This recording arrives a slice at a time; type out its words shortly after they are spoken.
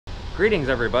Greetings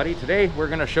everybody. Today we're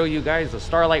going to show you guys the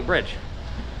Starlight Bridge.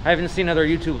 I haven't seen other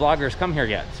YouTube vloggers come here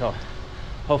yet, so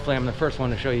hopefully I'm the first one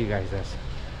to show you guys this.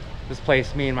 This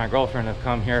place, me and my girlfriend have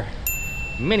come here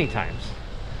many times.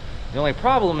 The only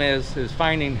problem is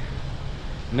finding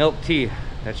milk tea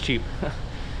that's cheap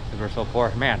because we're so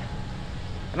poor. Man,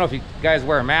 I don't know if you guys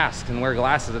wear masks and wear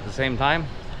glasses at the same time.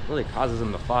 It really causes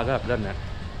them to fog up, doesn't it?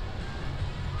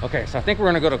 Okay, so I think we're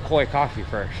gonna go to Koi Coffee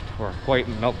first, or Koi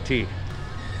Milk Tea.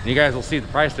 And you guys will see the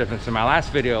price difference. In my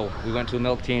last video, we went to a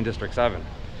milk tea in District 7.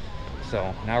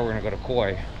 So now we're gonna go to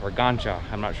Koi, or Gancha,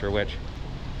 I'm not sure which.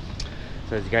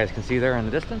 So as you guys can see there in the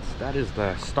distance, that is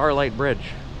the Starlight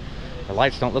Bridge. The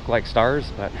lights don't look like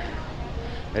stars, but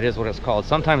it is what it's called.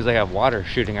 Sometimes they have water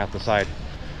shooting out the side.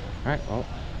 All right, well,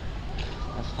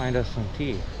 let's find us some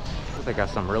tea. They got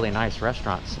some really nice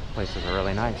restaurants. Places are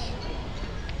really nice.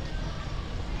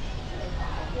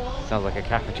 Sounds like a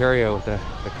cafeteria with the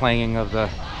clanging of the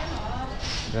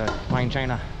fine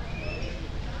china.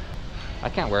 I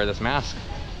can't wear this mask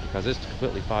because it's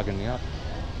completely fogging me up.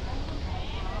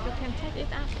 You can take it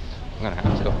out. I'm gonna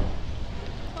have to.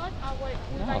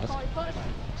 No,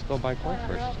 let's go buy Koi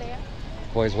first.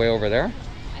 Koi's way over there?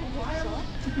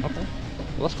 Okay.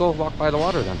 Well, let's go walk by the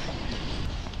water then.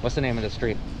 What's the name of the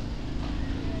street?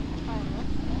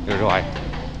 Neither do I.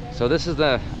 So this is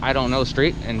the I Don't Know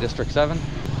Street in District 7.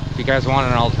 If you guys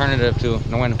want an alternative to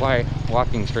Nguyen Huai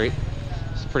Walking Street,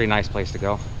 it's a pretty nice place to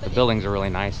go. The buildings are really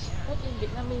nice. In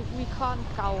Vietnam, we call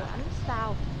Cầu Ánh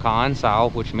Sao. Cầu Ánh Sao,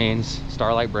 which means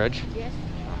Starlight Bridge. Yes.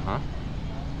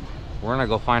 We're gonna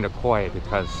go find a Koi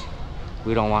because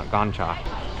we don't want Gancha.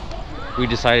 We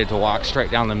decided to walk straight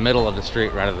down the middle of the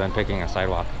street rather than picking a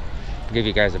sidewalk. I'll give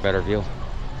you guys a better view.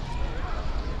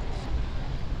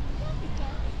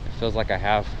 It feels like I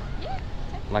have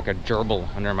like a gerbil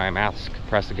under my mask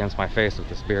pressed against my face with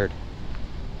this beard.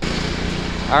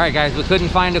 All right guys, we couldn't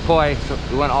find a Koi, so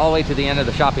we went all the way to the end of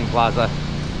the shopping plaza.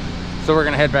 So we're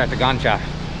gonna head back to Gancha,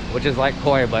 which is like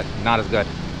Koi but not as good.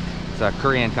 It's a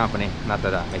Korean company, not that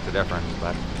that makes a difference,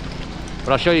 but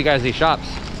I'll show you guys these shops.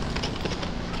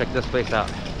 Check this place out.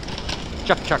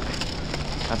 Chuk Chuk.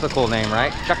 That's a cool name,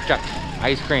 right? Chuk Chuk.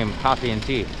 Ice cream, coffee, and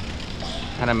tea.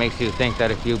 Kind of makes you think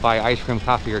that if you buy ice cream,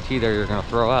 coffee, or tea there, you're gonna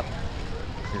throw up.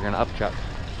 You're gonna upchuck.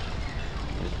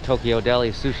 Tokyo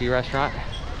Deli sushi restaurant.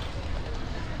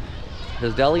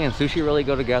 Does deli and sushi really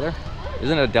go together?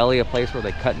 Isn't a deli a place where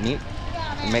they cut meat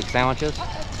and make sandwiches?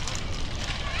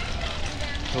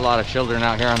 There's a lot of children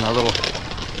out here on their little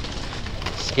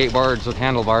skateboards with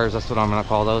handlebars. That's what I'm gonna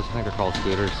call those. I think they're called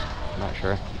scooters. I'm not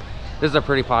sure. This is a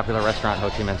pretty popular restaurant in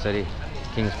Ho Chi Minh City,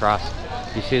 King's Cross.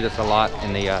 You see this a lot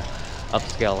in the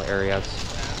upscale areas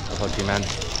of Ho Chi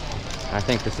Minh. I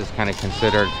think this is kind of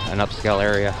considered an upscale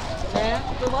area.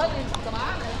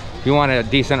 If you want a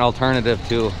decent alternative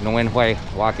to Nguyen Huai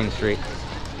Walking Street,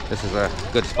 this is a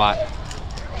good spot.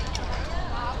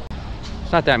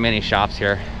 It's not that many shops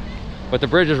here, but the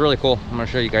bridge is really cool. I'm gonna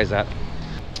show you guys that.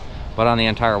 But on the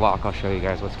entire walk, I'll show you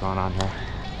guys what's going on here.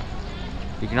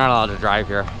 You're not allowed to drive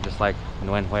here, just like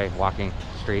Nguyen Huai Walking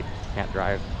Street. Can't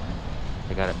drive.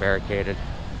 They got it barricaded.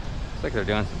 Looks like they're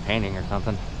doing some painting or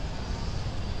something.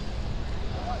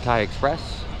 Thai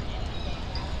Express.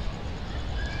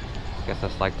 I guess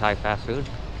that's like Thai fast food.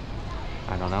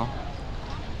 I don't know.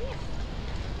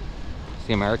 It's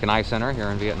the American Eye Center here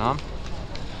in Vietnam.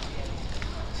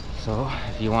 So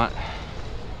if you want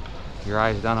your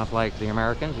eyes done up like the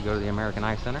Americans, you go to the American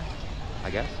Eye Center, I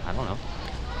guess. I don't know.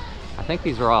 I think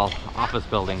these are all office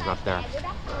buildings up there.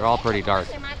 They're all pretty dark.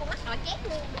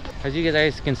 As you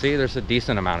guys can see, there's a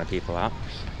decent amount of people out.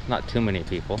 There's not too many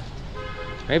people.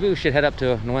 Maybe we should head up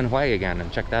to Nguyen Huai again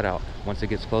and check that out once it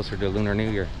gets closer to Lunar New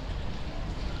Year.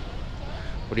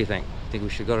 What do you think? Think we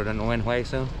should go to the Nguyen Huai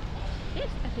soon? Yes,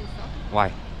 I think so.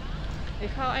 Why?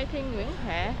 Because I think Nguyễn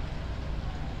Huệ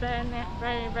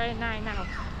very nice now.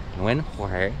 Nguyen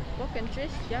Huai? Walking street,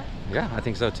 yeah. Yeah, I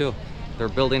think so too. They're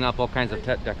building up all kinds of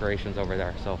decorations over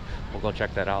there, so we'll go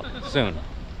check that out soon.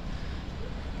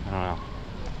 I don't know.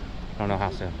 I don't know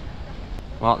how soon.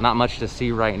 Well, not much to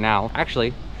see right now.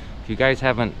 Actually, if you guys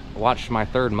haven't watched my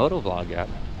third moto vlog yet,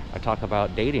 I talk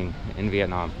about dating in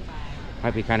Vietnam.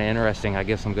 Might be kind of interesting. I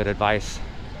give some good advice,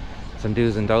 some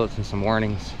do's and don'ts, and some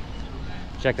warnings.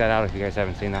 Check that out if you guys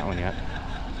haven't seen that one yet.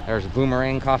 There's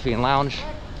Boomerang Coffee and Lounge.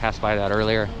 Passed by that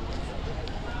earlier.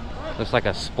 Looks like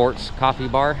a sports coffee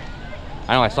bar.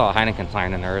 I know I saw a Heineken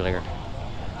sign in there earlier.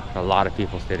 A lot of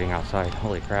people sitting outside.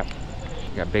 Holy crap.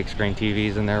 You got big screen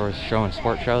TVs in there showing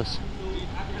sport shows.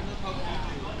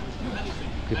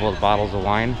 People with bottles of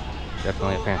wine.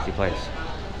 Definitely a fancy place.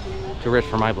 Too rich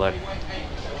for my blood.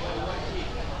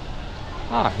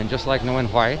 Ah, and just like Nguyen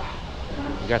Huai,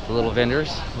 got the little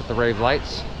vendors with the rave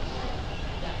lights.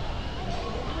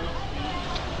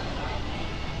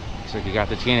 So you got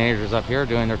the teenagers up here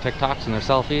doing their TikToks and their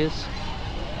selfies.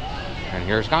 And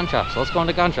here's Gancha. So let's go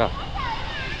into Gancha.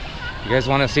 You guys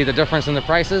want to see the difference in the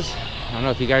prices? I don't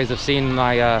know if you guys have seen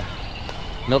my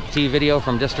milk tea video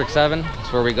from District 7.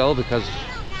 That's where we go because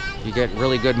you get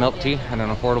really good milk tea at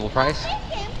an affordable price.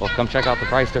 Well, come check out the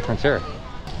price difference here.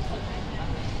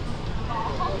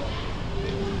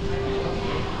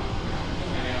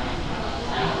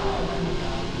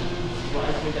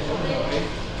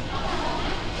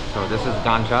 So this is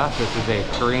Gancha. This is a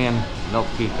Korean milk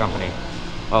tea company.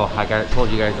 Oh, told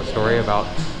you guys a story about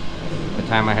the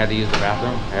time I had to use the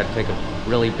bathroom. I had to take a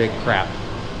really big crap.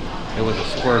 It was a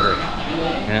squirter,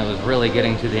 and it was really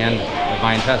getting to the end of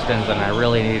my intestines, and I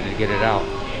really needed to get it out.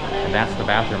 And that's the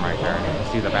bathroom right there. And you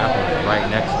can see the bathroom is right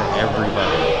next to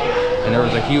everybody. And there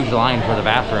was a huge line for the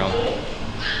bathroom.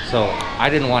 So I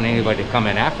didn't want anybody to come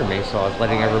in after me, so I was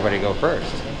letting everybody go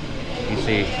first. You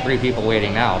see 3 people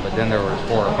waiting now, but then there was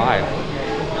 4 or 5.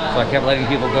 So I kept letting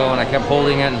people go, and I kept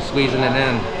holding it and squeezing it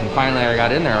in, and finally I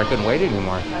got in there. I couldn't wait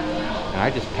anymore. And I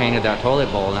just painted that toilet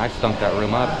bowl, and I stunk that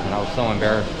room up, and I was so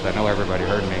embarrassed because I know everybody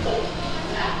heard me.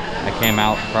 I came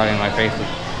out, probably my face was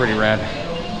pretty red.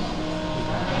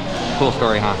 Cool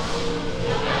story, huh?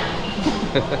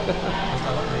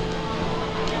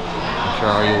 I'm sure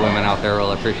all you women out there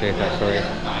will appreciate that story.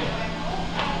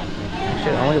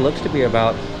 Shit only looks to be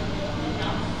about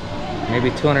maybe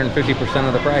 250%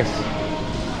 of the price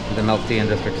of the milk tea in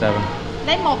District 7.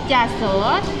 Lấy một trà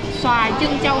sữa, xoài,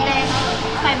 trân châu đen,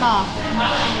 xoài bò.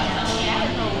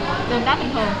 Đường đá bình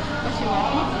thường.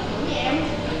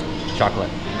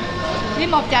 Chocolate. Lấy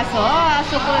một trà sữa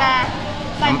sô-cô-la,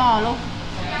 xoài bò luôn.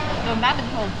 Đường đá bình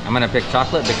thường. I'm gonna pick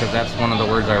chocolate because that's one of the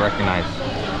words I recognize.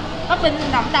 Có bình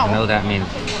nóng đầu. I know that means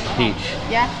peach.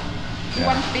 Yeah. You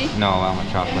want peach? No, I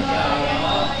want chocolate.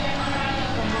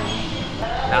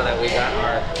 Now that we got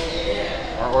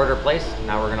our order placed,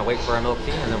 now we're gonna wait for our milk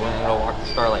tea, and then we're gonna go walk the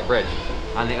Starlight Bridge.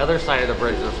 On the other side of the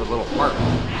bridge, there's a little park,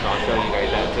 so I'll show you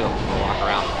guys that too. We'll walk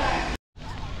around.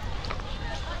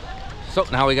 So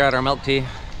now we got our milk tea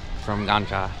from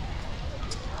Gancha.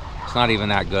 It's not even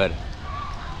that good,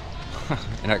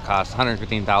 and it costs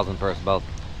 $115,000 for us both.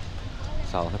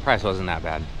 So the price wasn't that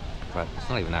bad, but it's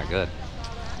not even that good.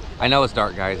 I know it's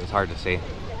dark, guys. It's hard to see,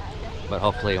 but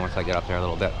hopefully once I get up there a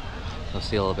little bit, you'll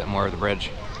see a little bit more of the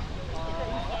bridge.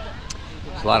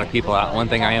 There's a lot of people out. One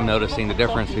thing I am noticing, the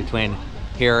difference between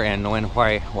here and Nguyen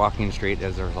Hue Walking Street,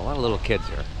 is there's a lot of little kids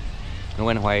here.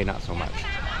 Nguyen Hue, not so much.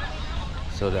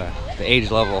 So the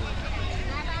age level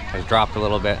has dropped a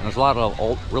little bit, and there's a lot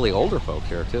of really older folk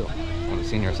here too, one of the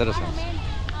senior citizens.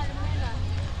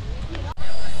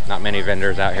 Not many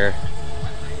vendors out here,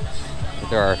 but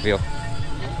there are a few.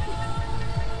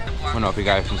 I don't know if you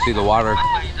guys can see the water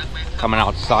coming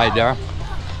outside there.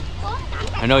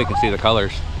 I know you can see the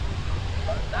colors.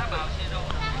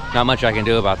 Not much I can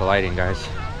do about the lighting, guys.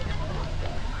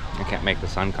 I can't make the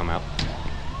sun come out.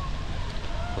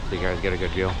 Hopefully you guys get a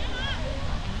good view.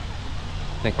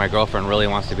 I think my girlfriend really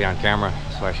wants to be on camera.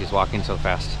 That's why she's walking so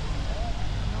fast.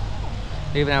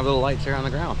 They even have little lights here on the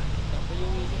ground.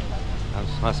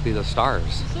 Those must be the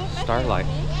stars. Starlight.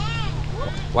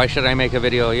 Why should I make a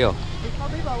video of you?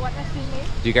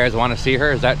 Do you guys want to see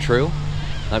her? Is that true?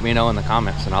 Let me know in the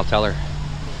comments and I'll tell her.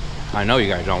 I know you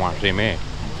guys don't want to see me.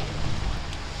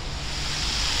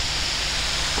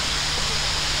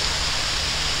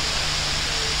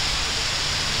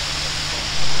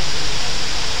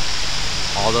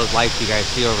 All those lights you guys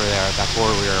see over there, that's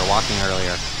where we were walking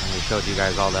earlier, and we showed you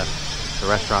guys all the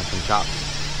restaurants and shops.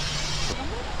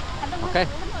 Okay,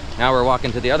 now we're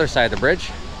walking to the other side of the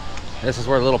bridge. This is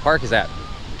where the little park is at.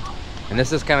 And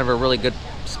this is kind of a really good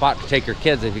spot to take your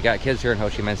kids if you got kids here in Ho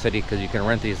Chi Minh City, because you can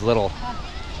rent these little,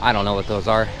 I don't know what those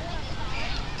are.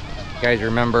 You guys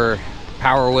remember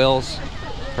Power Wheels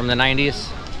from the 90s?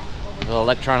 Little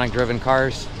electronic driven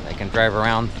cars. They can drive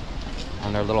around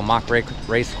on their little mock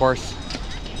race course.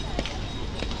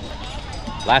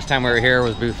 Last time we were here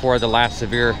was before the last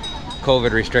severe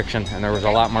COVID restriction, and there was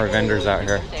a lot more vendors out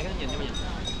here.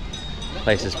 The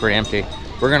place is pretty empty.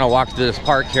 We're gonna walk through this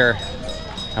park here.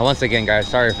 And once again, guys,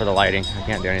 sorry for the lighting. I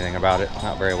can't do anything about it. It's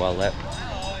not very well lit.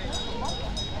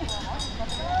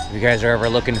 If you guys are ever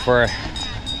looking for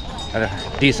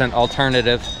a decent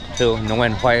alternative to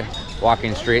Nguyen Hue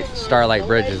Walking Street, Starlight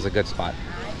Bridge is a good spot.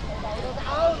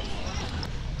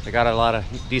 They got a lot of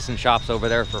decent shops over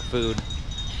there for food,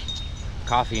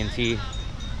 coffee and tea,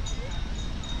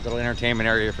 little entertainment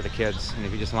area for the kids, and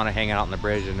if you just want to hang out on the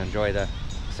bridge and enjoy the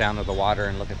sound of the water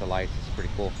and look at the lights, it's pretty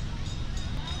cool.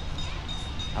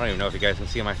 I don't even know if you guys can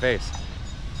see my face.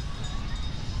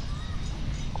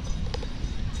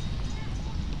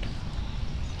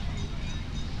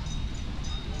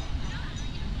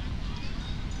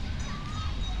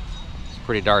 It's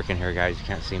pretty dark in here, guys. You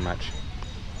can't see much.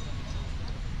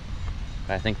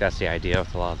 But I think that's the idea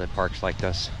with a lot of the parks like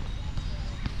this.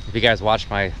 If you guys watched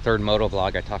my third moto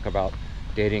vlog, I talk about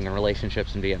dating and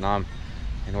relationships in Vietnam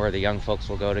and where the young folks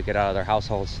will go to get out of their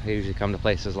households. They usually come to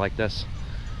places like this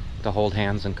to hold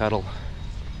hands and cuddle.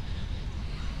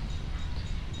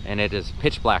 And it is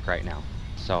pitch black right now,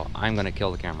 so I'm gonna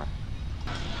kill the camera.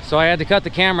 So I had to cut the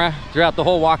camera throughout the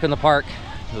whole walk in the park.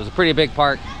 It was a pretty big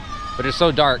park, but it's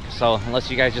so dark, so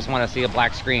unless you guys just want to see a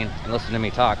black screen and listen to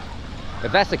me talk,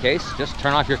 if that's the case, just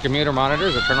turn off your computer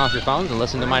monitors or turn off your phones and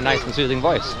listen to my nice and soothing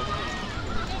voice.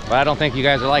 But I don't think you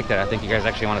guys are like that. I think you guys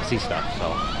actually want to see stuff,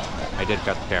 so I did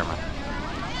cut the camera.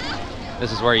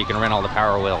 This is where you can rent all the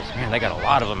Power Wheels. Man, they got a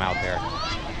lot of them out there.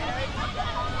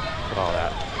 Look at all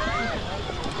that.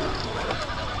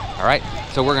 All right,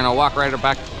 so we're gonna walk right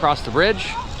back across the bridge,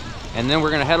 and then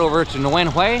we're gonna head over to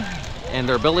Nguyen Hue, and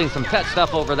they're building some pet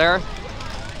stuff over there.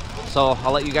 So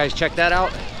I'll let you guys check that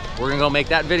out. We're gonna go make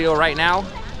that video right now,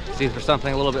 see if there's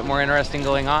something a little bit more interesting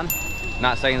going on.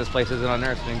 Not saying this place isn't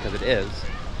uninteresting, because it is.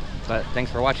 But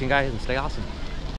thanks for watching, guys, and stay awesome.